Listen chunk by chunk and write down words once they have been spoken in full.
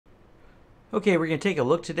Okay, we're going to take a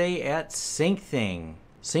look today at SyncThing.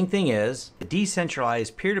 SyncThing is a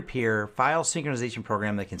decentralized peer-to-peer file synchronization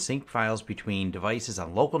program that can sync files between devices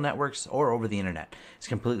on local networks or over the internet. It's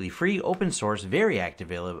completely free, open source, very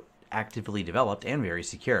actively developed, and very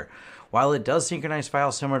secure. While it does synchronize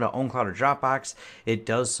files similar to OwnCloud or DropBox, it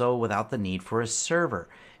does so without the need for a server.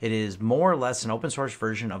 It is more or less an open source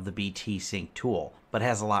version of the BTSync tool, but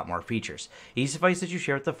has a lot more features. Each device that you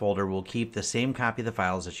share with the folder will keep the same copy of the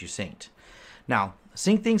files that you synced. Now,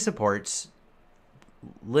 SyncThing supports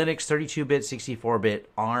Linux 32-bit,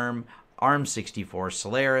 64-bit, ARM, ARM64,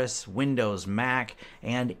 Solaris, Windows, Mac,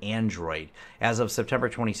 and Android. As of September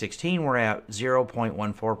 2016, we're at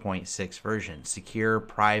 0.14.6 version. Secure,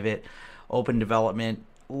 private, open development,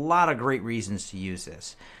 a lot of great reasons to use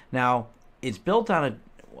this. Now, it's built on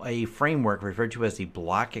a framework referred to as the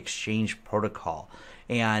block exchange protocol.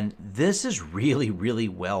 And this is really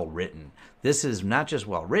well written. This is not just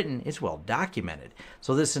well written, it's well documented.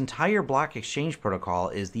 So this entire block exchange protocol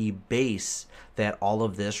is the base that all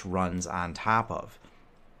of this runs on top of.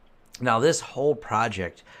 Now this whole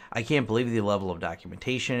project, I can't believe the level of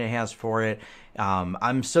documentation it has for it.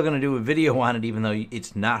 I'm still going to do a video on it, even though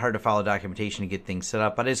it's not hard to follow documentation to get things set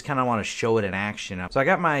up, but I just kind of want to show it in action. So I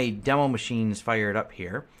got my demo machines fired up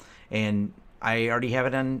here, and I already have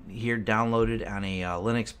it on here downloaded on a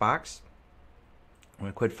Linux box. I'm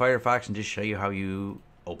going to quit Firefox and just show you how you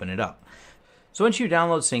open it up. So once you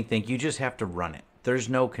download SyncThing, you just have to run it. There's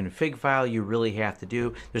no config file you really have to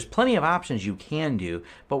do. There's plenty of options you can do,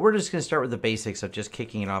 but we're just going to start with the basics of just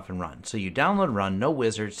kicking it off and run. So you download, run, no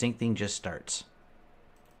wizard, SyncThing just starts.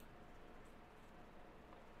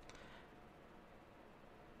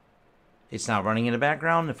 It's now running in the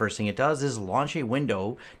background. The first thing it does is launch a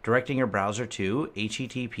window directing your browser to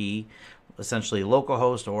HTTP, essentially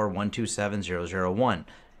localhost or 127.0.0.1,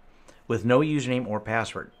 with no username or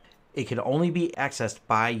password. It can only be accessed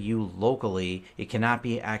by you locally. It cannot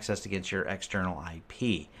be accessed against your external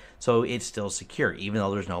IP. So it's still secure, even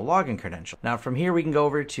though there's no login credential. Now from here, we can go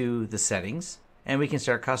over to the settings and we can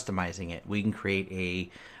start customizing it. We can create a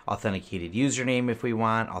authenticated username if we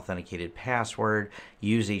want, authenticated password,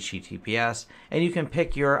 use HTTPS, and you can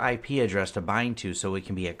pick your IP address to bind to so it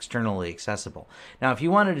can be externally accessible. Now, if you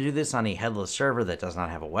wanted to do this on a headless server that does not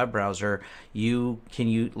have a web browser, you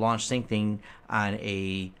can launch SyncThing on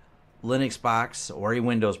a Linux box or a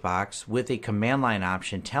Windows box with a command line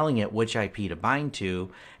option telling it which IP to bind to,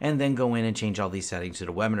 and then go in and change all these settings to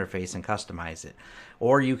the web interface and customize it.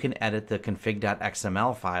 Or you can edit the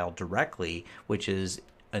config.xml file directly, which is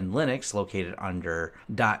in Linux located under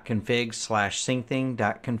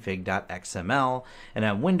 .config/syncthing.config.xml, and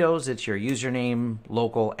on Windows it's your username,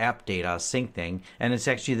 local app data, SyncThing, and it's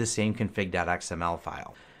actually the same config.xml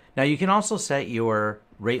file. Now you can also set your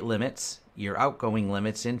rate limits, your outgoing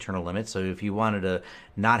limits, internal limits. So if you wanted to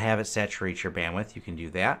not have it saturate your bandwidth, you can do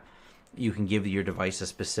that. You can give your device a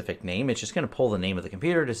specific name. It's just going to pull the name of the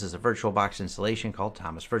computer. This is a VirtualBox installation called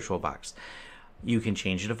Thomas VirtualBox. You can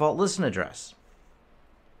change the default listen address.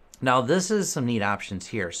 Now this is some neat options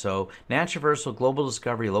here. So NAT traversal, global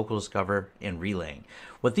discovery, local discover, and relaying.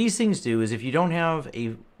 What these things do is if you don't have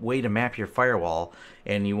a way to map your firewall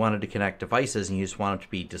and you wanted to connect devices and you just want them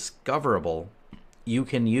to be discoverable, you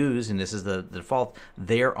can use, and this is the default,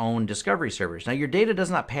 their own discovery servers. Now your data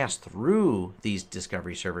does not pass through these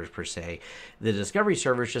discovery servers per se. The discovery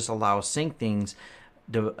servers just allow SyncThing's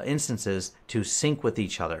instances to sync with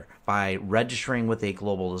each other by registering with a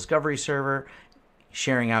global discovery server,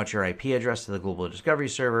 sharing out your IP address to the global discovery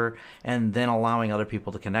server, and then allowing other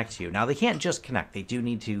people to connect to you. Now they can't just connect, they do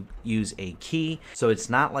need to use a key, so it's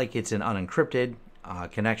not like it's an unencrypted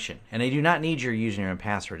connection. And they do not need your username and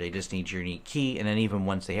password, they just need your unique key, and then even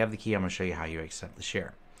once they have the key, I'm going to show you how you accept the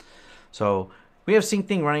share. So we have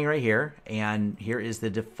SyncThing running right here, and here is the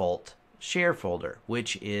default share folder,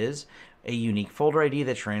 which is a unique folder ID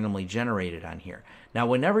that's randomly generated on here. Now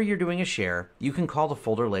whenever you're doing a share, you can call the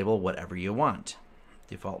folder label whatever you want.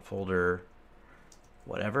 Default folder,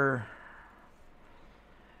 whatever.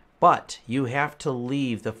 But you have to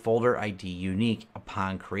leave the folder ID unique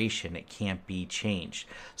upon creation. It can't be changed.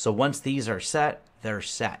 So once these are set, they're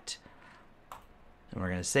set. And we're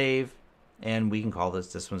going to save, and we can call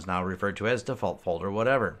this one's now referred to as default folder,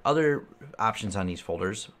 whatever. Other options on these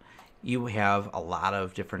folders, you have a lot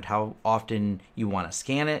of different, how often you want to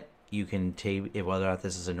scan it. You can take whether or not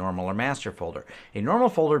this is a normal or master folder. A normal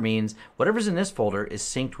folder means whatever's in this folder is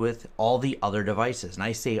synced with all the other devices. And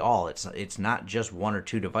I say all, it's not just one or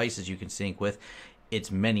two devices you can sync with. It's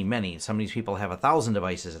many. Some of these people have 1,000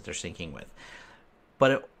 devices that they're syncing with.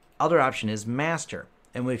 But other option is master.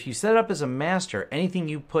 And if you set it up as a master, anything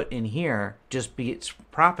you put in here just gets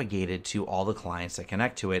propagated to all the clients that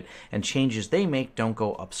connect to it, and changes they make don't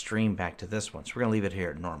go upstream back to this one. So we're going to leave it here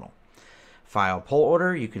at normal. File pull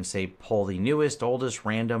order, you can say pull the newest, oldest,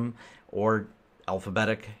 random, or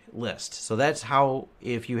alphabetic list. So that's how,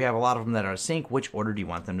 if you have a lot of them that are sync, which order do you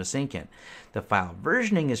want them to sync in? The file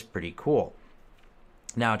versioning is pretty cool.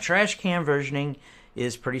 Now, trash can versioning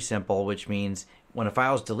is pretty simple, which means when a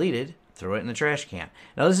file is deleted, throw it in the trash can.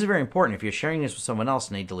 Now, this is very important. If you're sharing this with someone else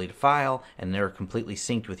and they delete a file and they're completely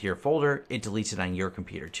synced with your folder, it deletes it on your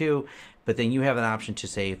computer too. But then you have an option to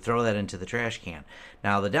say, throw that into the trash can.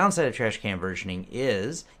 Now, the downside of trash can versioning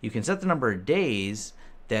is you can set the number of days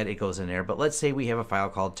that it goes in there. But let's say we have a file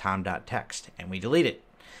called tom.txt and we delete it.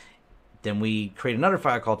 Then we create another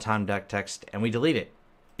file called tom.txt and we delete it.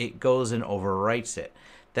 It goes and overwrites it.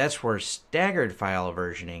 That's where staggered file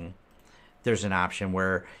versioning, there's an option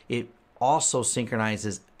where it also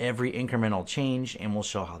synchronizes every incremental change, and we'll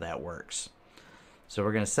show how that works. So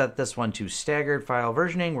we're going to set this one to staggered file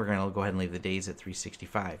versioning. We're going to go ahead and leave the days at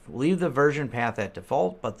 365. We'll leave the version path at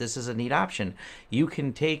default, but this is a neat option. You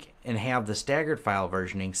can take and have the staggered file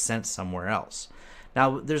versioning sent somewhere else.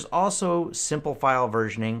 Now, there's also simple file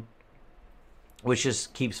versioning, which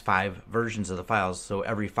just keeps 5 versions of the files. So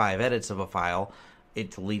every 5 edits of a file,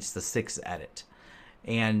 it deletes the 6th edit.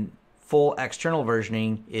 And full external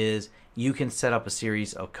versioning is you can set up a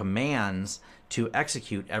series of commands to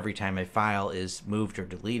execute every time a file is moved or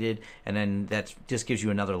deleted, and then that just gives you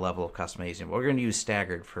another level of customization. We're going to use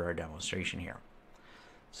staggered for our demonstration here.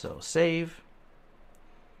 So save.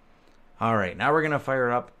 All right, now we're going to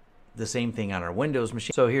fire up the same thing on our Windows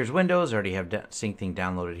machine. So here's Windows. I already have SyncThing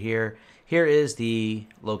downloaded here. Here is the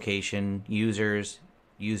location, users,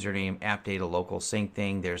 username, app data, local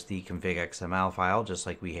SyncThing. There's the config XML file, just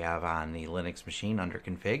like we have on the Linux machine under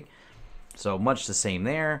config. So much the same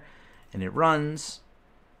there. And it runs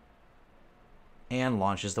and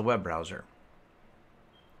launches the web browser.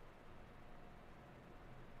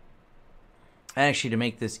 Actually, to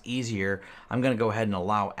make this easier, I'm going to go ahead and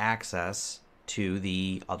allow access to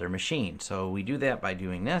the other machine. So we do that by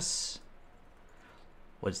doing this.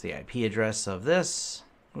 What's the IP address of this?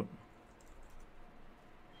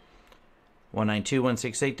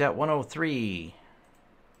 192.168.103.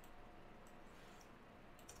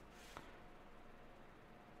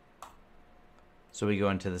 So we go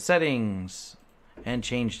into the settings and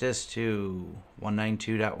change this to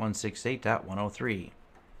 192.168.103.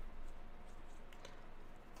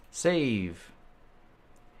 Save.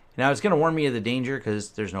 Now it's going to warn me of the danger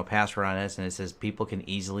because there's no password on this, and it says people can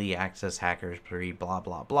easily access hackers free, blah,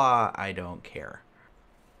 blah, blah. I don't care.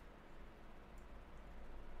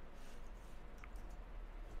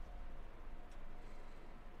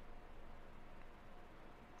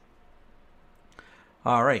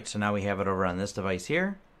 All right, so now we have it over on this device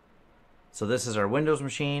here. So this is our Windows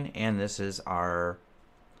machine, and this is our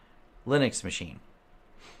Linux machine.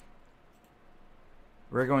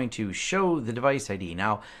 We're going to show the device ID.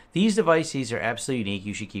 Now, these devices are absolutely unique.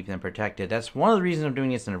 You should keep them protected. That's one of the reasons I'm doing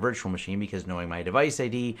this in a virtual machine, because knowing my device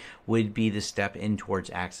ID would be the step in towards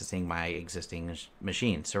accessing my existing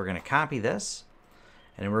machine. So we're going to copy this,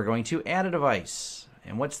 and then we're going to add a device.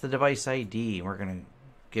 And what's the device ID? We're going to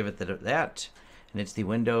give it that. And it's the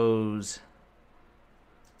Windows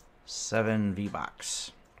 7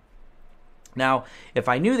 VBox. Now, if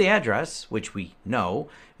I knew the address, which we know,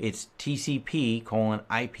 it's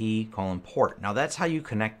TCP:IP:port. Now, that's how you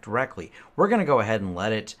connect directly. We're going to go ahead and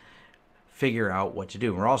let it figure out what to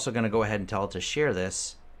do. We're also going to go ahead and tell it to share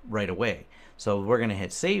this right away. So we're going to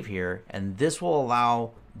hit save here, and this will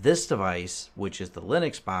allow this device, which is the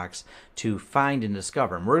Linux box, to find and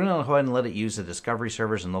discover. And we're going to go ahead and let it use the discovery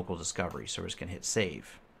servers and local discovery. So we're just going to hit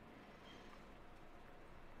save.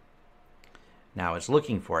 Now it's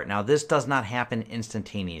looking for it. Now this does not happen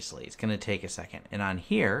instantaneously. It's going to take a second. And on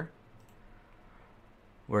here,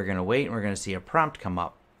 we're going to wait, and we're going to see a prompt come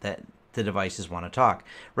up that the devices want to talk.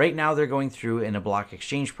 Right now they're going through, and a block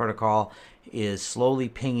exchange protocol is slowly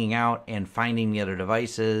pinging out and finding the other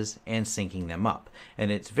devices and syncing them up.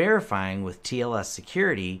 And it's verifying with TLS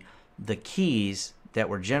security the keys that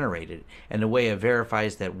were generated. And the way it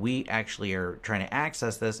verifies that we actually are trying to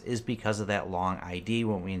access this is because of that long ID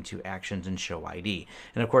when we into actions and show ID.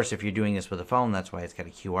 And of course, if you're doing this with a phone, that's why it's got a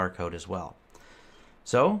QR code as well.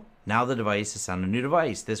 So now the device is on a new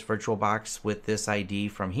device. This virtual box with this ID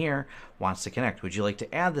from here wants to connect. Would you like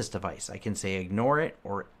to add this device? I can say ignore it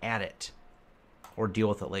or add it or deal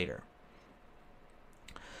with it later.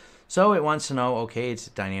 So it wants to know, okay, it's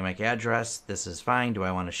a dynamic address. This is fine. Do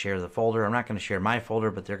I want to share the folder? I'm not going to share my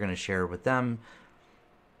folder, but they're going to share it with them.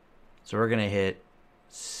 So we're going to hit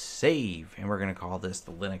save, and we're going to call this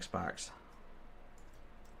the Linux box.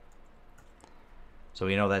 So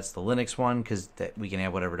we know that's the Linux one because we can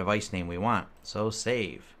have whatever device name we want. So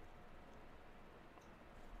save.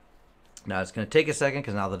 Now it's going to take a second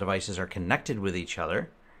because now the devices are connected with each other.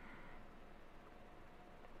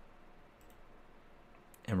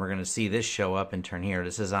 And we're going to see this show up and turn here.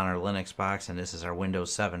 This is on our Linux box and this is our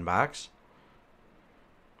Windows 7 box.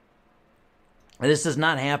 And this does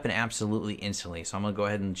not happen absolutely instantly, so I'm going to go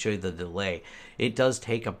ahead and show you the delay. It does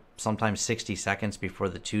take sometimes 60 seconds before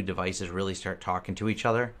the two devices really start talking to each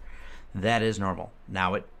other. That is normal.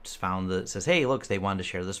 Now it's found that it says, hey, look, they wanted to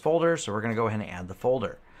share this folder, so we're going to go ahead and add the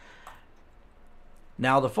folder.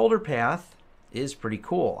 Now the folder path is pretty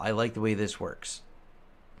cool. I like the way this works.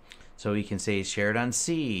 So we can say shared on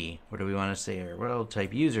C. What do we want to say here? Well,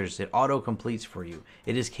 type users. It auto completes for you.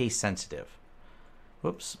 It is case sensitive.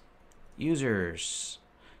 Whoops. Users,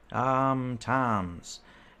 Toms,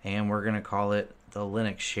 and we're going to call it the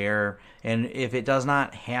Linux share. And if it does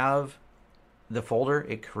not have the folder,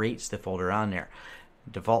 it creates the folder on there.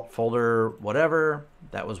 Default folder, whatever.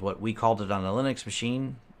 That was what we called it on the Linux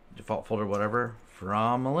machine. Default folder, whatever,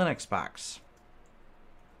 from a Linux box.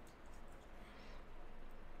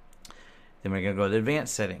 Then we're going to go to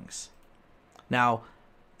advanced settings. Now,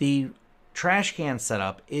 the trash can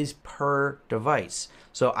setup is per device.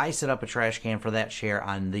 So I set up a trash can for that share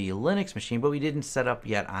on the Linux machine, but we didn't set up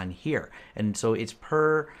yet on here. And so it's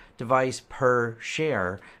per device, per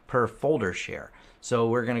share, per folder share. So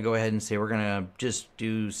we're going to go ahead and say we're going to just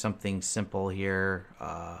do something simple here.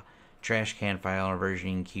 Trash can file and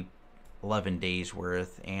versioning, keep 11 days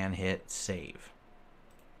worth, and hit save.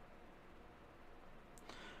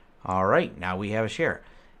 All right, now we have a share.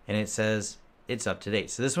 And it says it's up to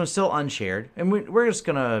date. So this one's still unshared. And we're just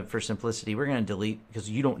going to, for simplicity, we're going to delete because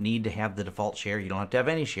you don't need to have the default share. You don't have to have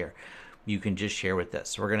any share. You can just share with this.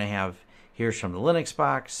 So we're going to have, here's from the Linux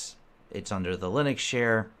box. It's under the Linux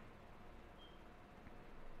share.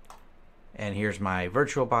 And here's my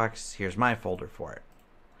virtual box. Here's my folder for it.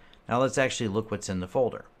 Now let's actually look what's in the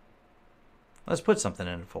folder. Let's put something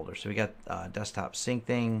in the folder. So we got desktop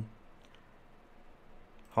SyncThing,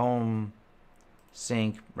 home,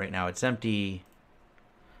 sync. Right now it's empty.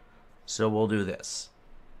 So we'll do this.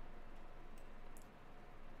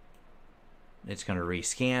 It's going to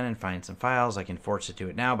rescan and find some files. I can force it to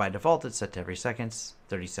it now. By default, it's set to every second.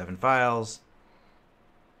 37 files.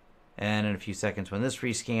 And in a few seconds when this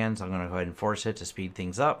rescans, I'm going to go ahead and force it to speed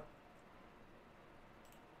things up.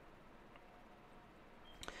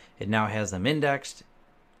 It now has them indexed.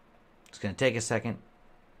 It's going to take a second.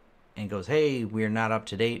 And goes, hey, we're not up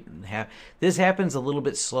to date. This happens a little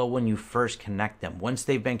bit slow when you first connect them. Once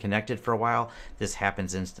they've been connected for a while, this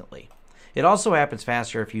happens instantly. It also happens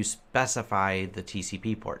faster if you specify the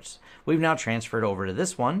TCP ports. We've now transferred over to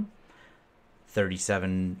this one.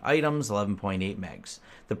 37 items, 11.8 megs.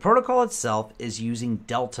 The protocol itself is using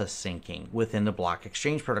delta syncing within the block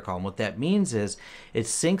exchange protocol. And what that means is it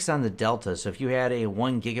syncs on the delta. So if you had a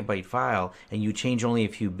 1 gigabyte file and you change only a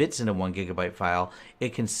few bits in a 1 gigabyte file,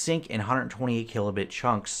 it can sync in 128 kilobit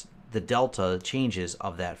chunks the delta changes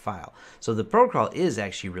of that file. So the protocol is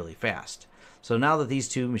actually really fast. So now that these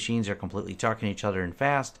two machines are completely talking to each other and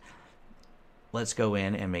fast, let's go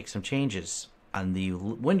in and make some changes. On the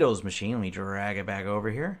Windows machine, let me drag it back over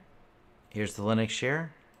here. Here's the Linux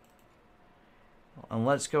share. And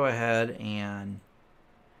let's go ahead and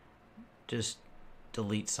just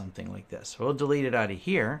delete something like this. We'll delete it out of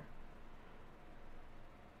here.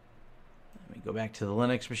 Let me go back to the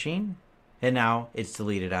Linux machine. And now it's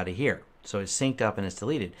deleted out of here. So it's synced up and it's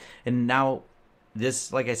deleted. And now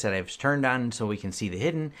this, like I said, I've turned on so we can see the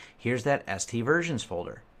hidden. Here's that ST versions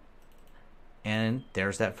folder. And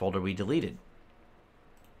there's that folder we deleted.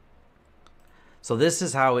 So this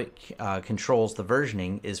is how it controls the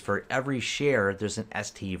versioning, is for every share, there's an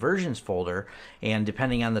ST versions folder, and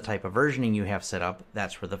depending on the type of versioning you have set up,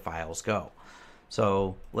 that's where the files go.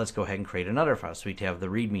 So let's go ahead and create another file. So we have the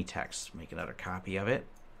README text, make another copy of it,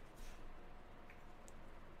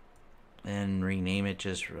 and rename it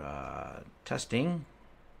just testing.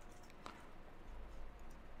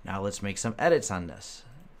 Now let's make some edits on this.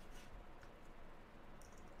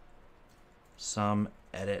 Some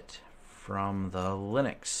edit from the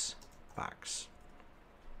Linux box.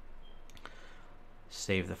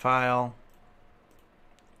 Save the file.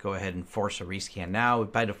 Go ahead and force a rescan now.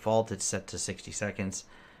 By default, it's set to 60 seconds.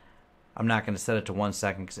 I'm not going to set it to 1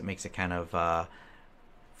 second because it makes it kind of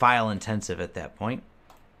file intensive at that point.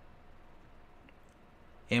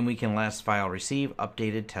 And we can last file receive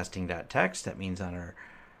updated testing.txt. That means on our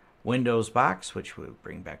Windows box, which we'll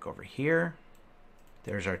bring back over here.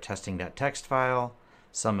 There's our testing.txt file.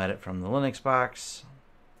 some edit from the Linux box,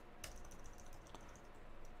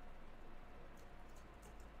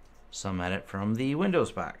 some edit from the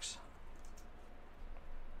Windows box.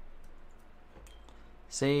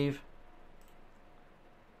 Save.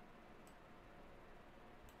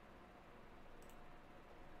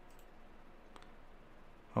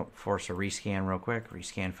 Oh, force a rescan real quick.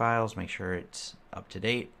 Rescan files, make sure it's up to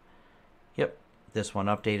date. Yep, this one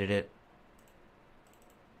updated it.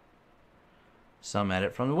 Some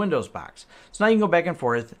edit from the Windows box. So now you can go back and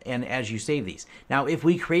forth and as you save these. Now, if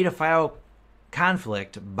we create a file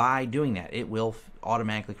conflict by doing that, it will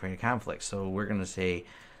automatically create a conflict. So we're going to say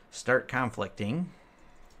start conflicting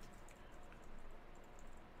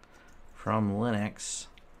from Linux.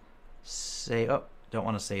 Say, oh, don't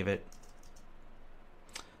want to save it.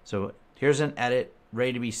 So here's an edit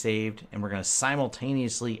ready to be saved, and we're going to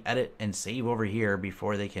simultaneously edit and save over here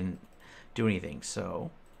before they can do anything.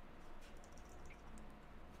 So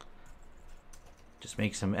just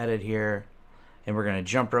make some edit here, and we're going to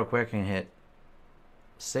jump real quick and hit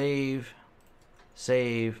save,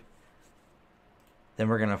 save. Then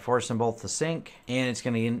we're going to force them both to sync, and it's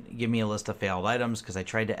going to give me a list of failed items because I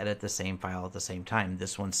tried to edit the same file at the same time.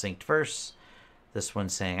 This one's synced first. This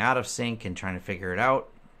one's saying out of sync and trying to figure it out.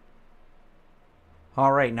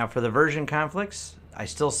 All right, now for the version conflicts, I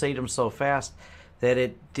still saved them so fast that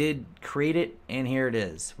it did create it, and here it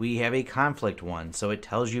is. We have a conflict one, so it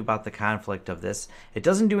tells you about the conflict of this. It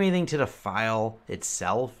doesn't do anything to the file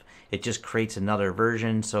itself. It just creates another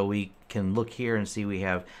version, so we can look here and see we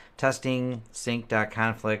have testing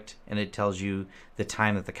sync.conflict, and it tells you the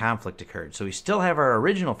time that the conflict occurred. So we still have our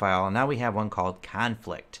original file, and now we have one called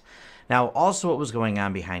conflict. Now, also what was going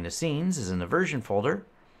on behind the scenes is in the version folder,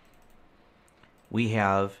 we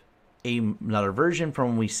have another version from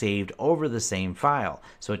when we saved over the same file.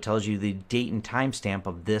 So it tells you the date and timestamp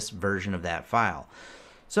of this version of that file.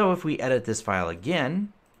 So if we edit this file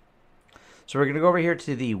again, so we're going to go over here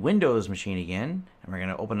to the Windows machine again, and we're going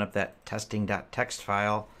to open up that testing.txt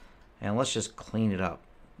file, and let's just clean it up.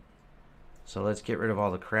 So let's get rid of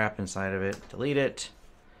all the crap inside of it, delete it.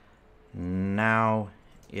 Now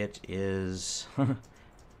it is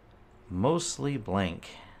mostly blank.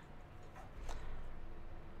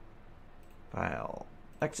 File,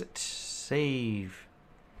 exit, save.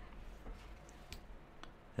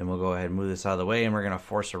 Then we'll go ahead and move this out of the way, and we're going to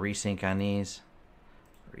force a resync on these.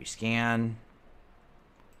 Rescan.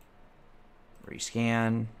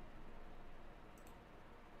 Rescan.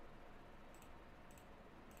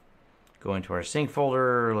 Go into our sync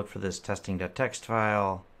folder, look for this testing.txt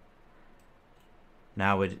file.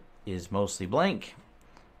 Now it is mostly blank.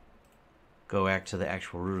 Go back to the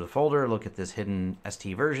actual root of the folder, look at this hidden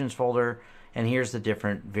ST versions folder, and here's the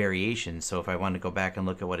different variations. So if I want to go back and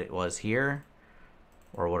look at what it was here,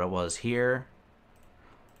 or what it was here,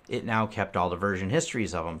 it now kept all the version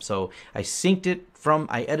histories of them. So I synced it from,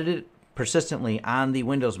 I edited it persistently on the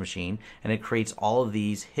Windows machine, and it creates all of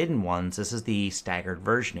these hidden ones. This is the staggered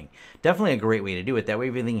versioning. Definitely a great way to do it. That way,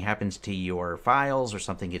 if anything happens to your files or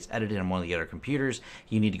something gets edited on one of the other computers,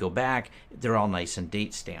 you need to go back. They're all nice and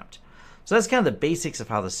date stamped. So that's kind of the basics of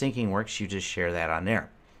how the syncing works. You just share that on there.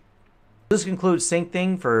 This concludes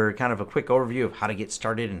SyncThing for kind of a quick overview of how to get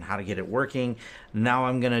started and how to get it working. Now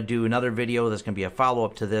I'm going to do another video that's going to be a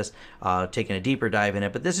follow-up to this, taking a deeper dive in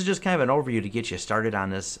it. But this is just kind of an overview to get you started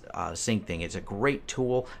on this SyncThing. It's a great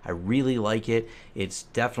tool. I really like it. It's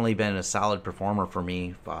definitely been a solid performer for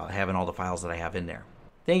me, having all the files that I have in there.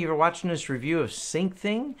 Thank you for watching this review of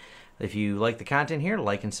SyncThing. If you like the content here,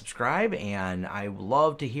 like and subscribe, and I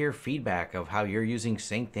love to hear feedback of how you're using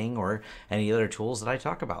SyncThing or any other tools that I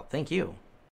talk about. Thank you.